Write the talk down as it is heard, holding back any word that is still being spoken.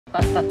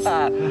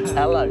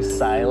Hello,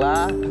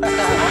 sailor.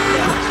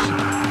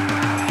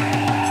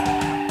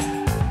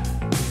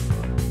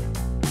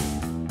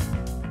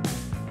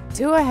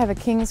 Do I have a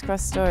King's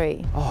Cross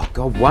story? Oh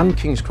God, one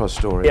King's Cross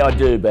story. Yeah, I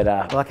do, but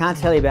Well, I can't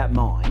tell you about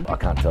mine. I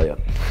can't tell you.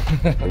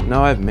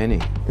 No, I have many.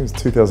 It was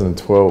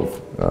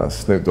 2012.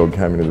 Snoop Dogg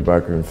came into the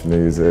back room for New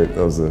Year's Eve.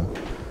 That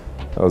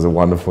was a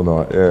wonderful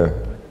night. Yeah,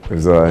 it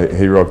was.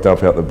 He rocked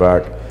up out the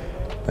back,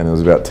 and it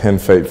was about 10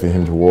 feet for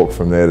him to walk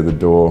from there to the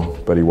door.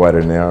 But he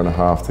waited an hour and a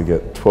half to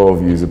get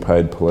 12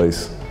 user-paid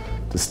police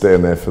to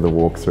stand there for the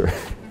walkthrough.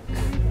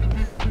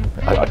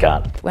 I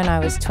can't. When I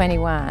was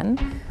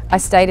 21, I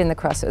stayed in the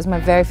Cross. It was my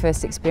very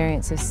first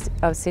experience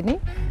of Sydney.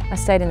 I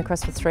stayed in the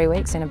Cross for 3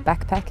 weeks in a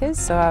backpackers,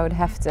 so I would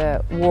have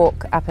to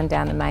walk up and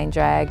down the main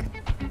drag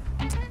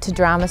to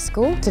drama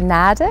school, to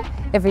NADA,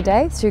 every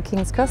day through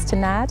King's Cross to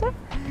NADA.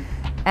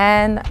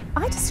 And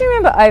I just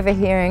remember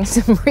overhearing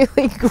some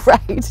really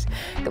great,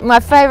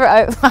 my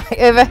favourite, I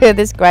ever heard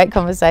this great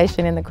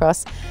conversation in the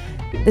Cross.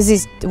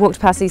 Walked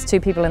past these two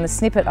people, and the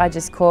snippet I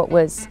just caught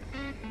was,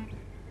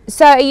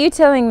 "So are you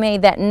telling me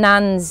that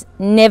nuns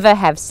never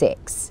have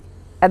sex?"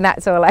 And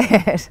that's all I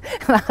heard.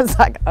 And I was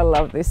like, I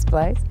love this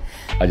place.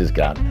 I just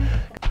can't.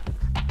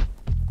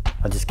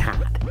 I just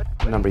can't.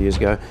 A number of years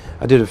ago,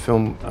 I did a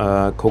film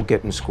called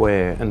Getting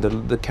Square, and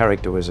the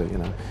character was a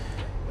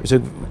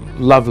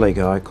lovely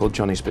guy called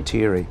Johnny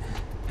Spiteri.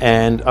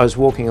 And I was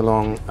walking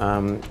along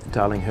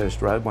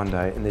Darlinghurst Road one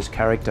day, and this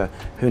character,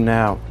 who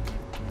now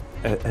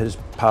has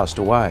passed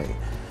away,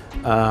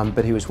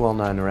 but he was well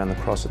known around the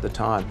Cross at the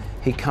time,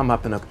 he come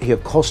up and he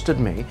accosted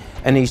me,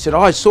 and he said, "Oh,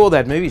 I saw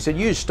that movie." He said,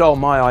 "You stole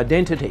my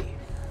identity."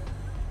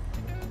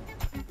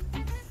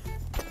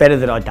 It's better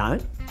that I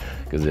don't.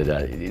 Because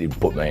it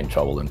put me in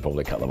trouble and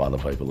probably a couple of other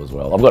people as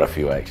well. I've got a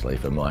few actually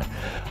for my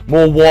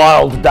more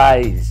wild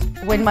days.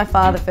 When my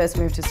father first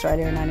moved to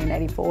Australia in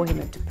 1984, he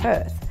moved to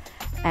Perth.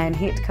 And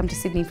he had to come to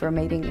Sydney for a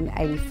meeting in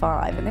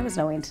 85, and there was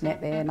no internet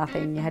there,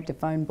 nothing. You had to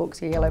phone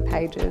books, your yellow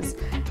pages,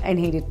 and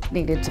he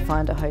needed to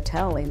find a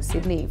hotel in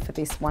Sydney for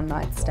this one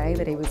night stay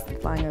that he was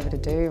flying over to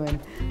do. And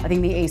I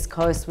think the East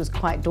Coast was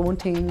quite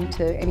daunting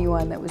to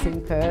anyone that was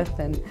in Perth.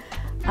 And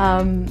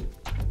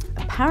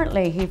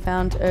apparently he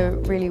found a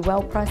really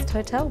well-priced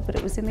hotel, but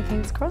it was in the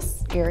King's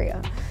Cross area.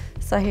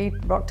 So he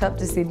rocked up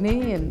to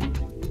Sydney and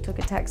took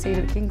a taxi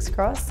to the King's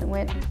Cross and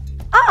went,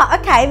 "Ah,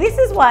 okay, this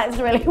is why it's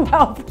really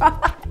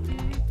well-priced."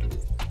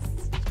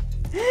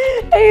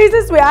 He was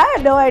just, I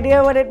had no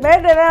idea what it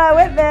meant, and then I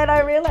went there and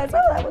I realised,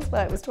 oh, that was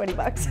why it was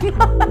 $20.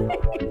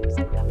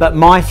 But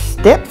my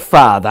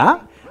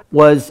stepfather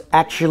was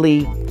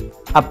actually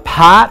a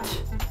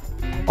part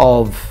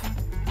of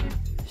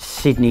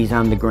Sydney's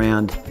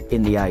underground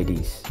in the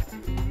 80s.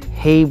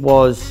 He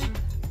was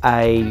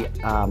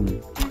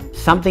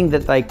something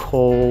that they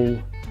call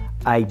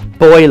a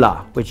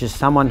boiler, which is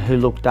someone who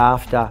looked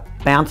after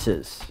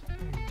bouncers.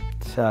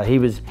 So he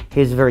was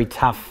a very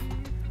tough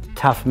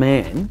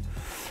man.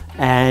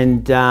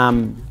 And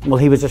well,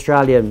 he was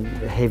Australian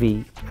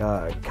heavy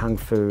kung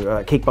fu,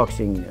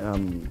 kickboxing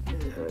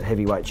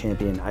heavyweight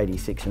champion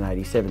 86 and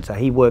 87. So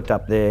he worked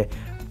up there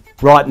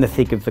right in the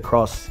thick of the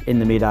Cross in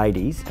the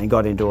mid-80s and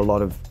got into a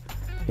lot of,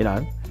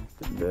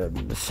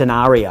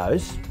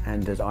 scenarios.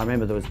 And I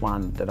remember there was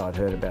one that I'd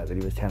heard about that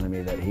he was telling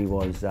me that he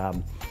was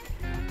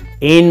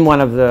in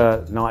one of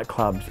the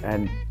nightclubs,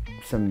 and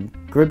some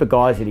group of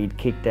guys that he'd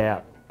kicked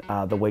out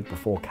the week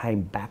before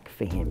came back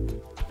for him.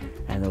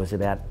 And there was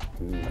about,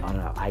 I don't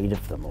know, 8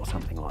 of them or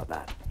something like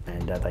that.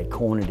 And they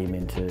cornered him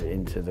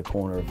into the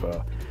corner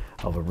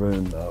of a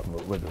room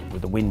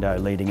with a window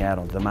leading out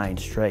onto the main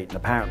street. And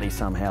apparently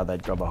somehow they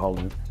grabbed a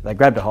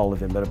hold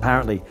of him, but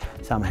apparently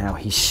somehow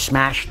he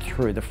smashed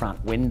through the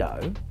front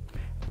window,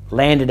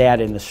 landed out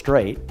in the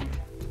street,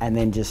 and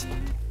then just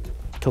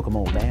took them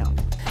all down.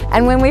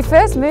 And when we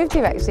first moved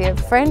here, actually, a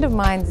friend of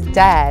mine's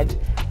dad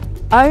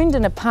owned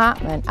an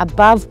apartment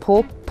above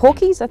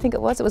Porky's, I think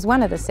it was. It was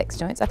one of the sex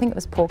joints. I think it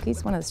was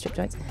Porky's, one of the strip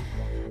joints,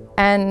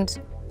 and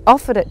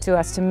offered it to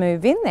us to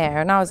move in there.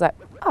 And I was like,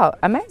 oh,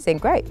 amazing,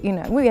 great.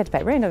 We had to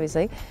pay rent,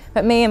 obviously.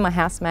 But me and my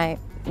housemate,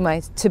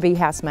 my to-be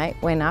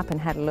housemate, went up and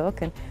had a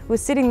look, and we were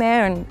sitting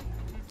there, and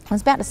I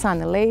was about to sign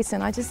the lease,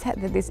 and I just had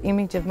this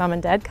image of Mum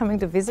and Dad coming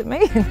to visit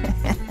me.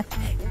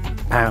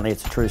 Apparently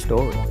it's a true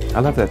story. I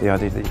love the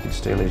idea that you could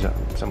steal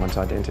someone's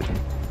identity.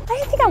 I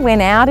don't think I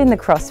went out in the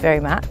Cross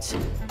very much.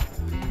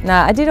 No,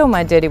 I did all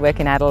my dirty work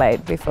in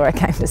Adelaide before I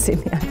came to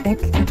Sydney, I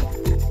think.